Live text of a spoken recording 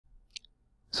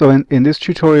So in this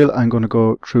tutorial I'm going to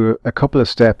go through a couple of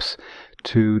steps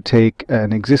to take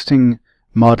an existing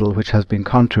model which has been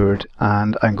contoured,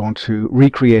 and I'm going to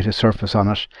recreate a surface on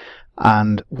it.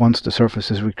 And once the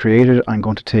surface is recreated, I'm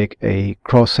going to take a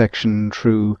cross section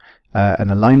through an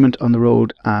alignment on the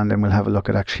road, and then we'll have a look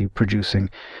at actually producing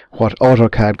what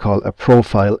AutoCAD call a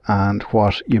profile, and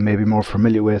what you may be more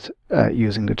familiar with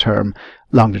using the term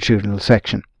longitudinal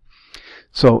section.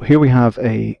 So here we have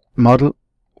a model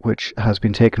which has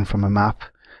been taken from a map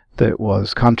that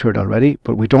was contoured already,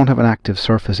 but we don't have an active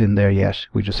surface in there yet.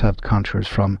 We just have contours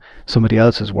from somebody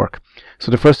else's work.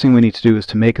 So the first thing we need to do is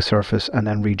to make a surface and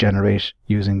then regenerate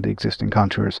using the existing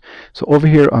contours. So over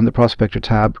here on the Prospector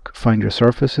tab, find your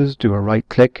surfaces, do a right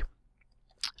click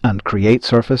and create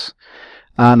surface,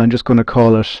 and I'm just going to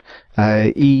call it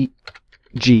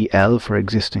EGL for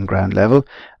existing ground level,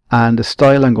 and the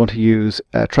style I'm going to use,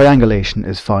 triangulation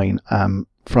is fine.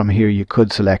 From here you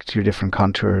could select your different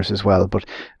contours as well, but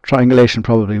triangulation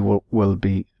probably will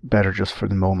be better just for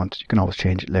the moment. You can always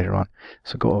change it later on.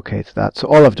 So go OK to that. So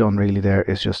all I've done really there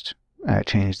is just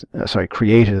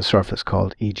created a surface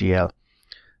called EGL.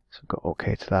 So go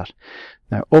OK to that.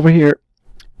 Now over here,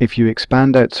 if you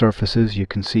expand out surfaces, you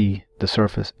can see the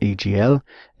surface EGL.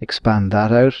 Expand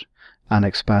that out and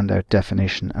expand out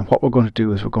definition. And what we're going to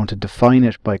do is we're going to define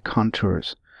it by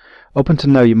contours. Up until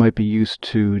now you might be used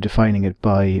to defining it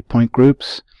by point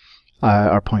groups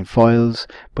or point files,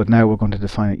 but now we're going to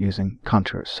define it using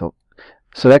contours. So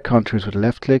select contours with a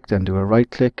left click, then do a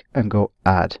right click and go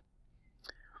add.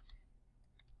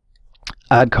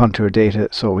 Add contour data,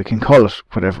 so we can call it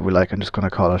whatever we like. I'm just going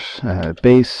to call it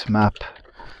base map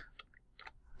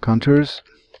contours.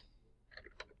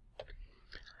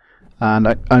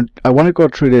 And I want to go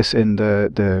through this in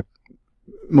the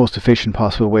most efficient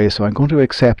possible way, so I'm going to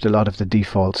accept a lot of the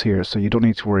defaults here, so you don't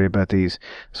need to worry about these.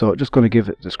 So just going to give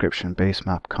it a description, base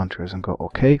map contours, and go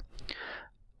OK.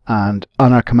 And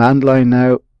on our command line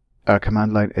now, our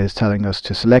command line is telling us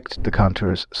to select the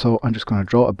contours, so I'm just going to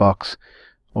draw a box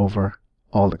over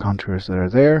all the contours that are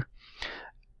there.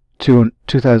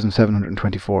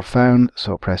 2724 found,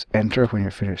 so press enter when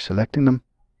you're finished selecting them.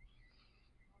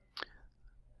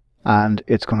 And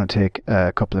it's going to take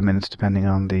a couple of minutes depending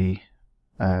on the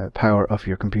power of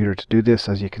your computer to do this.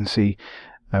 As you can see,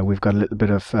 we've got a little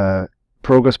bit of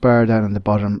progress bar down in the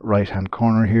bottom right hand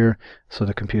corner here, so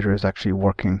the computer is actually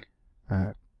working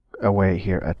away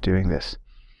here at doing this.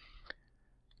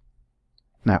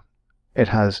 Now it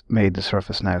has made the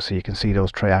surface now, so you can see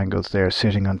those triangles there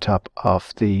sitting on top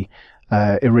of the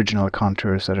original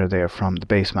contours that are there from the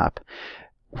base map.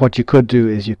 What you could do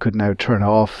is you could now turn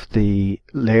off the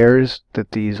layers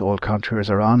that these old contours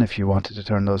are on. If you wanted to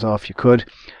turn those off, you could.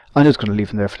 I'm just going to leave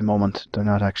them there for the moment. They're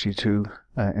not actually too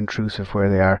intrusive where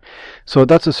they are. So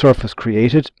that's a surface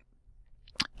created.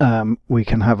 We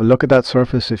can have a look at that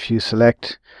surface if you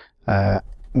select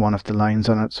one of the lines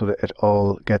on it so that it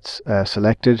all gets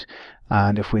selected.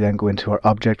 And if we then go into our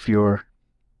object viewer,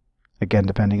 again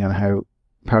depending on how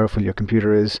powerful your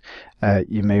computer is,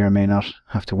 you may or may not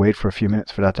have to wait for a few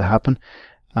minutes for that to happen.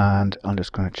 And I'm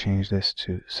just going to change this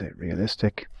to say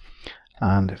realistic,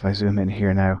 and if I zoom in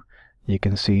here now, you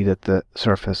can see that the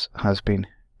surface has been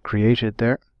created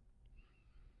there.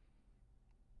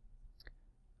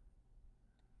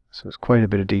 So there's quite a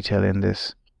bit of detail in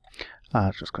this.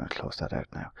 I'm just going to close that out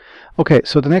now. Okay,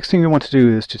 so the next thing we want to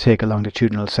do is to take a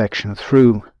longitudinal section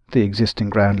through the existing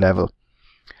ground level.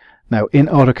 Now in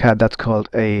AutoCAD that's called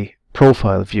a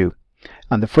profile view,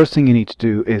 and the first thing you need to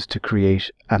do is to create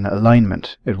an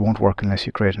alignment. It won't work unless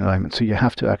you create an alignment, so you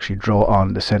have to actually draw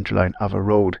on the centerline of a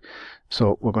road.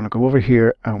 So we're going to go over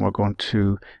here and we're going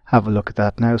to have a look at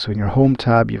that now. So in your home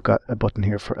tab you've got a button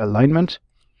here for alignment,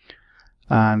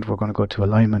 and we're going to go to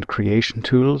alignment creation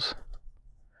tools,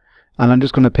 and I'm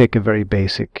just going to pick a very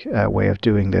basic way of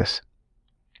doing this.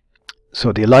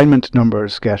 So the alignment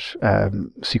numbers get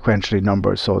sequentially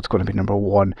numbered, so it's going to be number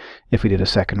 1. If we did a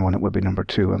second one, it would be number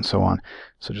 2, and so on.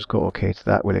 So just go OK to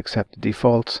that. We'll accept the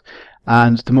defaults.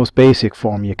 And the most basic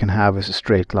form you can have is a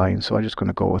straight line, so I'm just going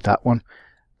to go with that one.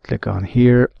 Click on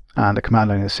here, and the command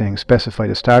line is saying specify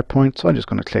the start point, so I'm just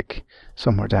going to click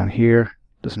somewhere down here.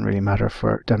 Doesn't really matter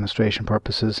for demonstration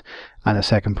purposes. And a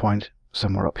second point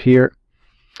somewhere up here.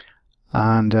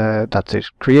 And that's it,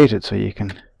 created. So you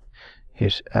can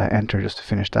hit enter just to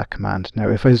finish that command. Now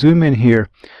if I zoom in here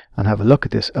and have a look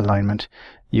at this alignment,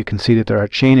 you can see that there are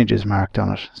chainages marked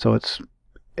on it. So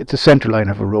it's a center line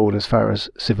of a road as far as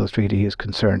Civil 3D is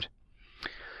concerned.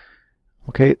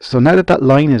 Okay, so now that that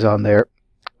line is on there,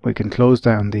 we can close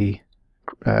down the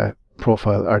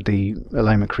profile or the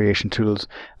alignment creation tools,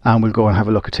 and we'll go and have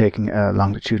a look at taking a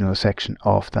longitudinal section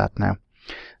off that now.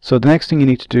 So the next thing you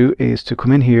need to do is to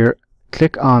come in here,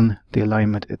 click on the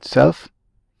alignment itself,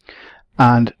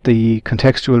 and the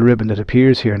contextual ribbon that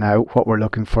appears here now, what we're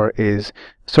looking for is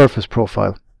surface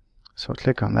profile. So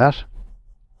click on that.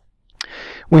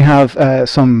 We have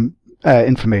some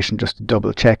information just to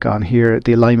double check on here.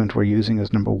 The alignment we're using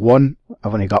is number 1.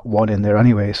 I've only got 1 in there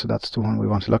anyway, so that's the one we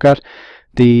want to look at.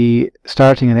 The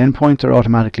starting and end points are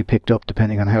automatically picked up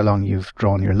depending on how long you've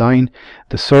drawn your line.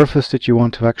 The surface that you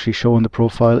want to actually show in the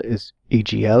profile is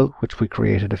EGL, which we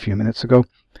created a few minutes ago.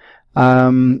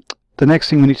 The next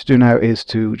thing we need to do now is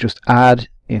to just add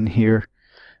in here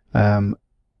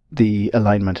the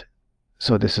alignment.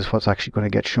 So this is what's actually going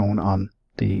to get shown on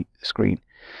the screen.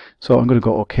 So I'm going to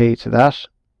go OK to that.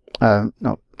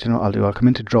 No, do you know what I'll do? I'll come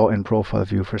into Draw in Profile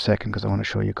View for a second because I want to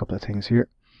show you a couple of things here.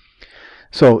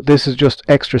 So this is just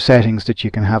extra settings that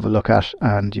you can have a look at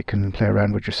and you can play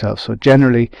around with yourself. So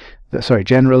general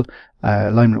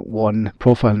alignment 1,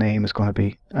 profile name is going to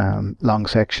be long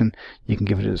section. You can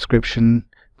give it a description.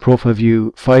 Profile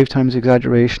view 5 times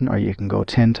exaggeration, or you can go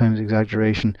 10 times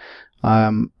exaggeration.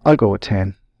 I'll go with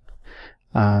 10,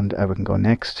 and we can go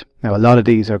next. Now a lot of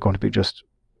these are going to be just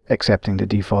accepting the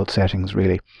default settings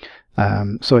really.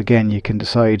 So again, you can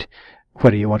decide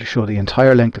whether you want to show the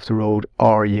entire length of the road,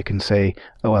 or you can say,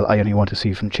 oh well, I only want to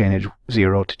see from chainage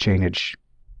 0 to chainage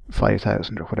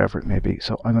 5000 or whatever it may be.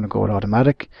 So I'm going to go with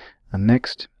automatic and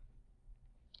next.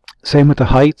 Same with the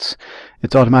heights,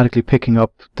 it's automatically picking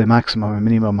up the maximum and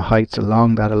minimum heights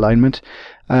along that alignment.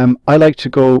 I like to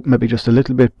go maybe just a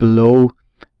little bit below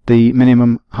the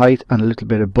minimum height and a little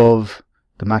bit above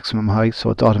the maximum height, so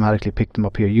it's automatically picked them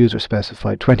up here. User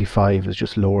specified 25 is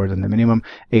just lower than the minimum,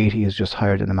 80 is just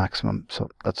higher than the maximum, so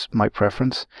that's my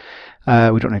preference.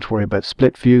 We don't need to worry about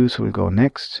split view, so we'll go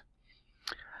next.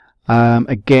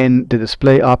 Again, the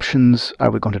display options, are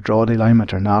we going to draw the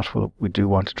alignment or not? Well, we do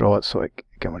want to draw it, so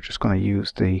again we're just going to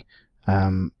use the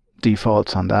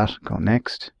defaults on that. Go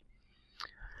next.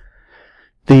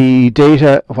 The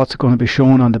data, what's going to be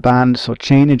shown on the band, so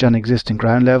chainage on existing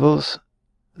ground levels.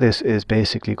 This is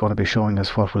basically going to be showing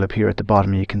us what will appear at the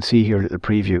bottom. You can see here a little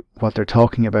preview. What they're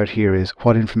talking about here is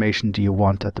what information do you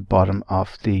want at the bottom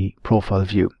of the profile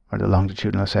view or the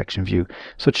longitudinal section view.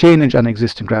 So chainage on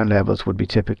existing ground levels would be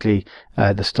typically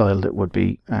the style that would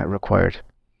be required.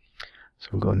 So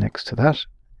we'll go next to that.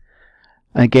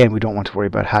 And again, we don't want to worry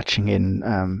about hatching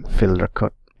in filled or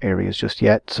cut areas just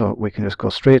yet, so we can just go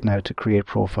straight now to create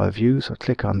profile view. So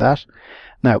click on that.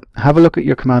 Now have a look at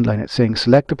your command line. It's saying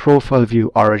select the profile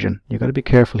view origin. You've got to be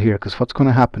careful here, because what's going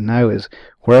to happen now is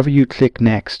wherever you click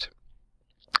next,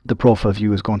 the profile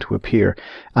view is going to appear,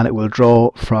 and it will draw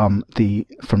from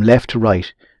left to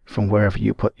right from wherever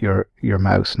you put your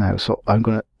mouse now. So I'm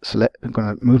going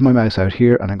to move my mouse out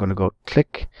here, and I'm going to go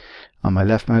click on my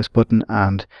left mouse button,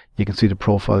 and you can see the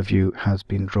profile view has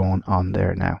been drawn on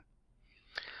there now.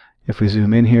 If we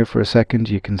zoom in here for a second,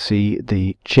 you can see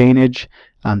the chainage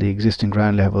and the existing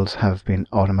ground levels have been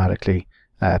automatically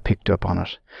picked up on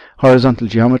it. Horizontal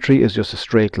geometry is just a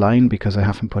straight line because I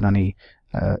haven't put any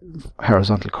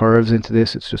horizontal curves into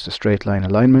this. It's just a straight line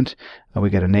alignment, and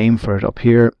we get a name for it up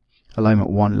here.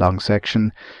 Alignment 1, long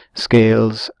section.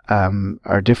 Scales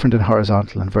are different in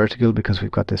horizontal and vertical because we've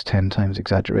got this 10 times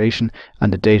exaggeration,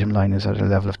 and the datum line is at a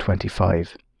level of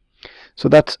 25. So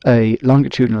that's a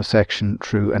longitudinal section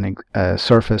through a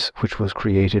surface which was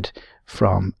created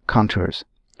from contours.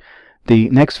 The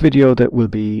next video that will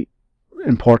be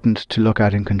important to look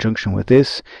at in conjunction with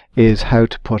this is how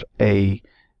to put a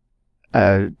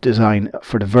design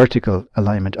for the vertical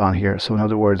alignment on here. So in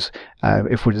other words,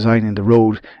 if we're designing the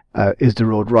road, is the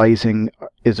road rising,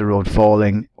 is the road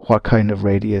falling, what kind of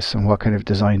radius and what kind of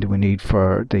design do we need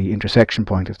for the intersection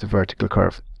point of the vertical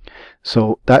curve.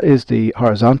 So that is the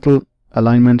horizontal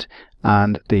alignment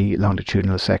and the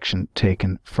longitudinal section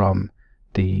taken from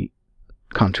the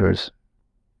contours.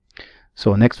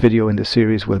 So next video in this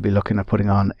series we'll be looking at putting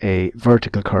on a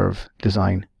vertical curve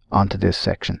design onto this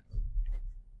section.